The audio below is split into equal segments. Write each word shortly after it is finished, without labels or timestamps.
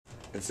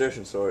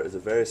Insertion sort is a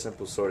very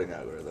simple sorting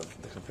algorithm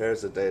that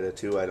compares the data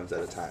 2 items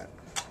at a time,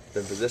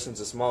 then positions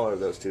the smaller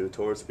of those two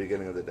towards the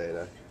beginning of the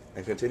data,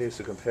 and continues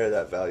to compare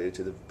that value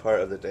to the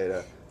part of the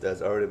data that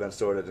has already been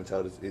sorted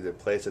until it is either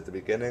placed at the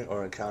beginning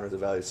or encounters a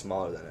value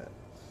smaller than it.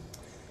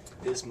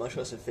 It is much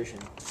less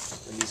efficient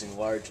than using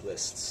large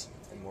lists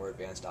and more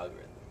advanced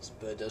algorithms,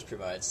 but it does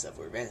provide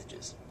several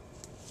advantages.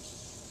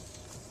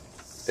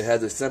 It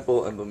has a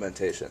simple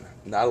implementation,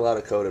 not a lot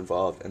of code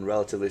involved, and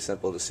relatively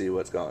simple to see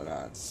what's going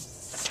on.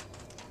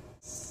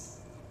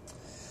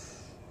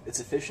 It's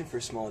efficient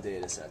for small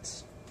data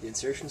sets. The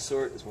insertion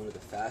sort is one of the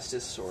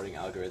fastest sorting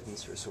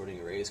algorithms for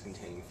sorting arrays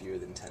containing fewer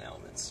than 10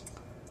 elements.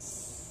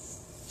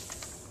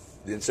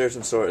 The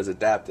insertion sort is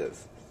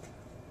adaptive.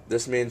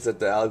 This means that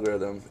the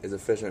algorithm is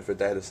efficient for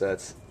data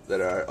sets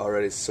that are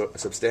already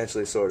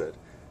substantially sorted.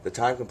 The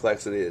time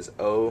complexity is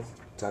O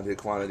times the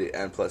quantity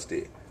n plus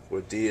d,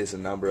 where d is the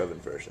number of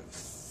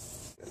inversions.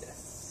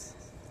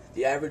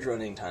 The average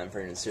running time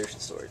for an insertion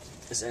sort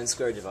is n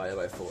squared divided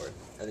by 4,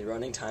 and the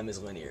running time is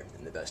linear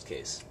in the best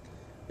case.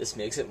 This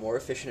makes it more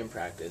efficient in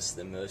practice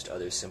than most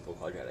other simple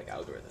quadratic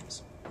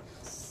algorithms.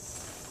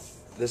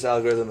 This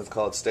algorithm is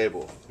called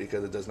stable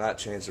because it does not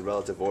change the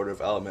relative order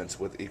of elements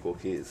with equal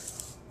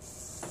keys.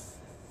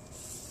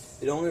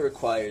 It only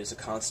requires a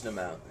constant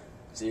amount,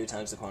 0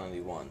 times the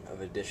quantity 1, of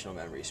additional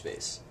memory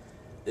space.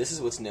 This is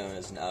what's known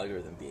as an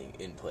algorithm being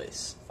in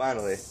place.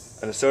 Finally,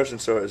 an insertion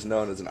sort is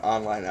known as an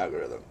online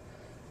algorithm.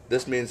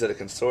 This means that it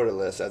can sort a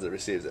list as it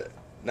receives it.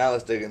 Now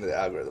let's dig into the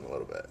algorithm a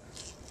little bit.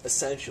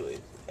 Essentially,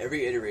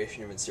 every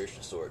iteration of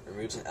insertion sort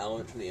removes an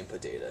element from the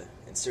input data,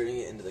 inserting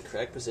it into the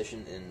correct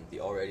position in the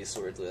already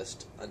sorted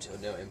list until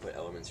no input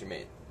elements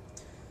remain.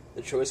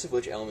 The choice of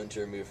which element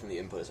to remove from the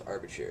input is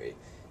arbitrary,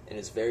 and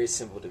is very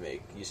simple to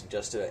make using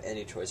just about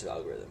any choice of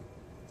algorithm.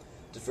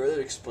 To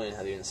further explain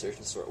how the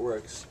insertion sort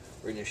works,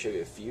 we're going to show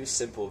you a few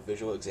simple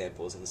visual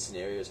examples of the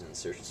scenarios an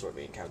insertion sort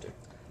may encounter.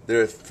 There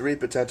are 3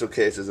 potential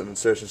cases an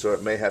insertion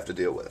sort may have to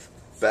deal with: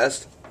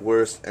 best,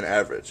 worst, and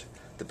average.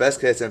 The best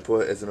case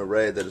input is an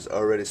array that is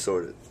already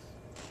sorted.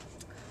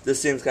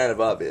 This seems kind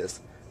of obvious,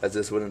 as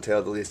this would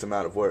entail the least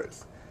amount of work.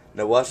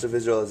 Now watch the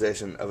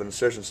visualization of an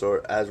insertion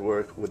sort as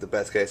work with the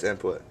best case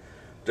input.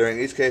 During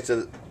each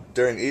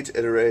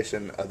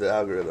iteration of the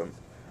algorithm,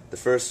 the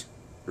first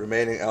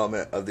remaining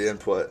element of the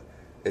input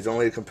is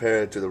only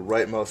compared to the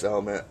rightmost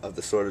element of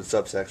the sorted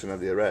subsection of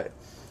the array.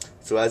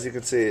 So as you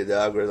can see, the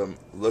algorithm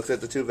looks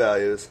at the 2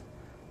 values,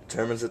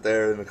 determines that they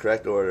are in the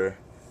correct order,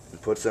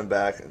 and puts them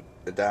back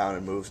down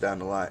and moves down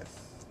the line.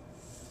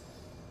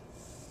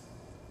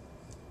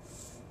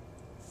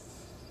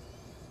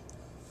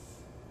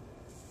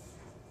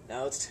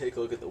 Now let's take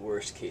a look at the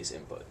worst case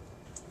input.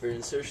 For an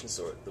insertion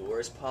sort, the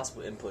worst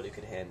possible input it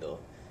could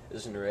handle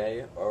is an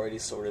array already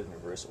sorted in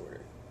reverse order.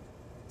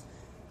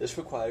 This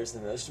requires the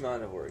most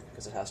amount of work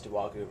because it has to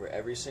walk over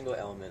every single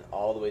element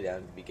all the way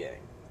down to the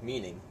beginning,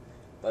 meaning,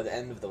 by the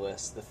end of the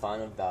list, the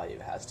final value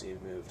has to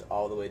be moved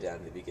all the way down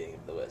to the beginning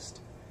of the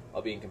list,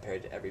 while being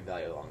compared to every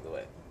value along the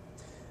way.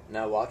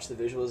 Now watch the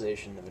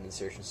visualization of an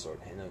insertion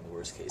sort handling the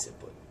worst case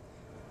input.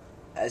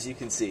 As you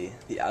can see,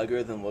 the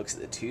algorithm looks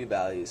at the 2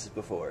 values as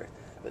before,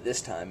 but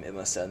this time it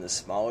must send the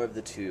smaller of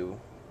the 2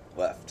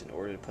 left in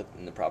order to put them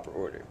in the proper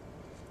order.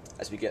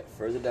 As we get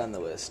further down the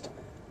list,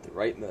 the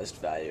rightmost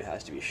value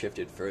has to be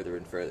shifted further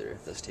and further,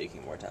 thus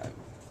taking more time.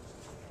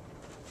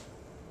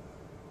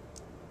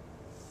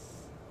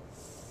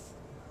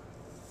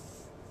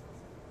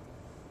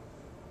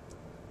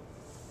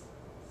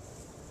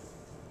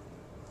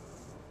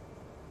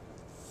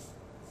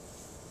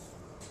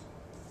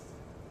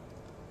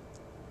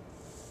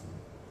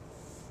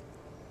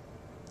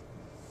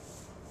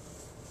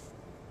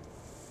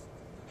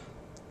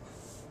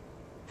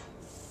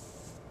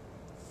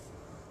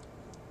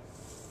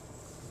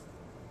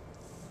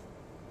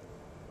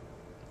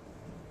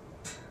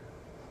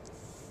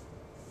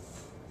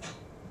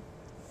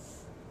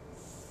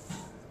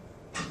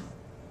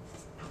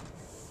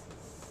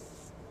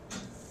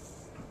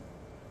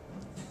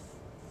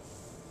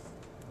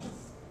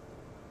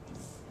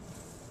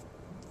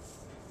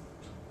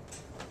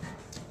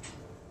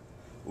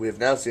 We have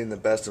now seen the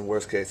best and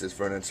worst cases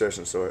for an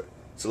insertion sort,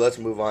 so let's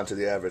move on to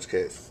the average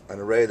case, an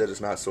array that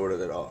is not sorted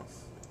at all.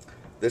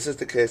 This is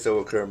the case that will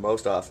occur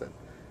most often,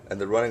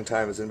 and the running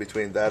time is in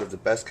between that of the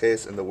best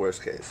case and the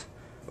worst case.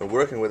 When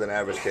working with an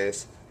average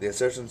case, the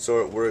insertion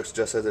sort works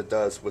just as it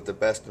does with the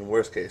best and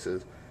worst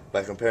cases,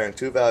 by comparing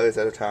 2 values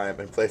at a time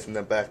and placing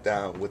them back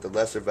down with the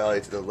lesser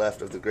value to the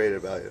left of the greater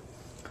value.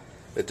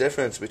 The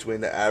difference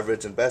between the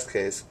average and best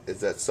case is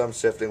that some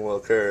shifting will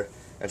occur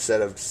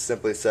instead of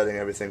simply setting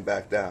everything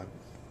back down.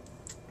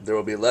 There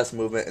will be less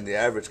movement in the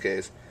average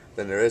case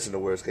than there is in the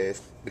worst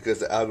case, because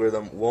the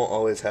algorithm won't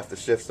always have to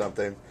shift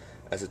something,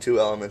 as the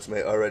 2 elements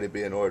may already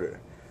be in order.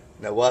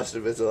 Now watch the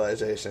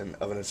visualization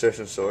of an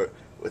insertion sort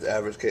with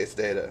average case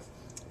data.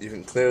 You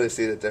can clearly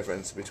see the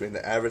difference between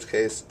the average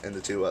case and the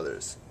 2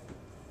 others.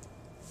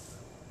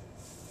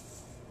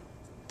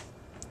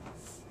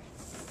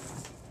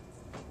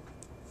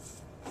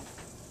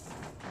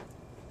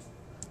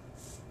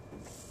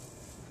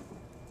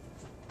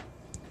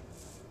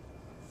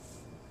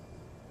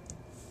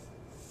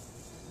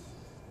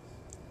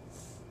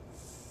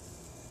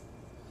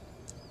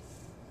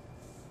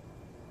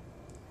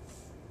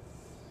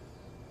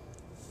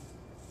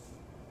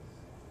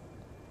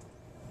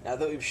 Now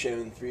that we've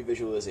shown 3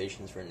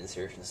 visualizations for an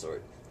insertion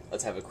sort,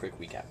 let's have a quick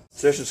recap.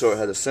 Insertion sort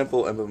has a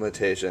simple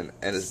implementation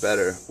and is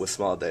better with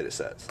small data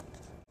sets.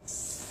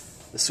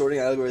 The sorting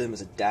algorithm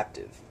is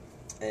adaptive,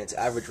 and its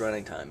average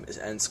running time is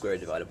n squared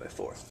divided by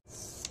 4.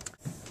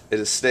 It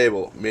is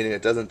stable, meaning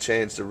it doesn't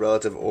change the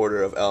relative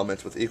order of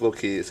elements with equal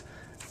keys,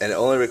 and it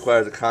only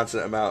requires a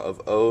constant amount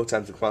of O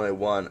times the quantity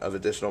 1 of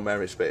additional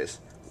memory space,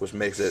 which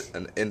makes it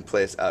an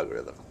in-place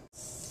algorithm.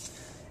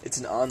 It's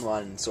an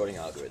online sorting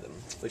algorithm,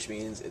 which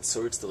means it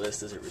sorts the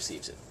list as it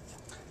receives it.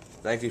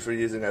 Thank you for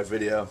using our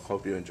video.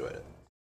 Hope you enjoyed it.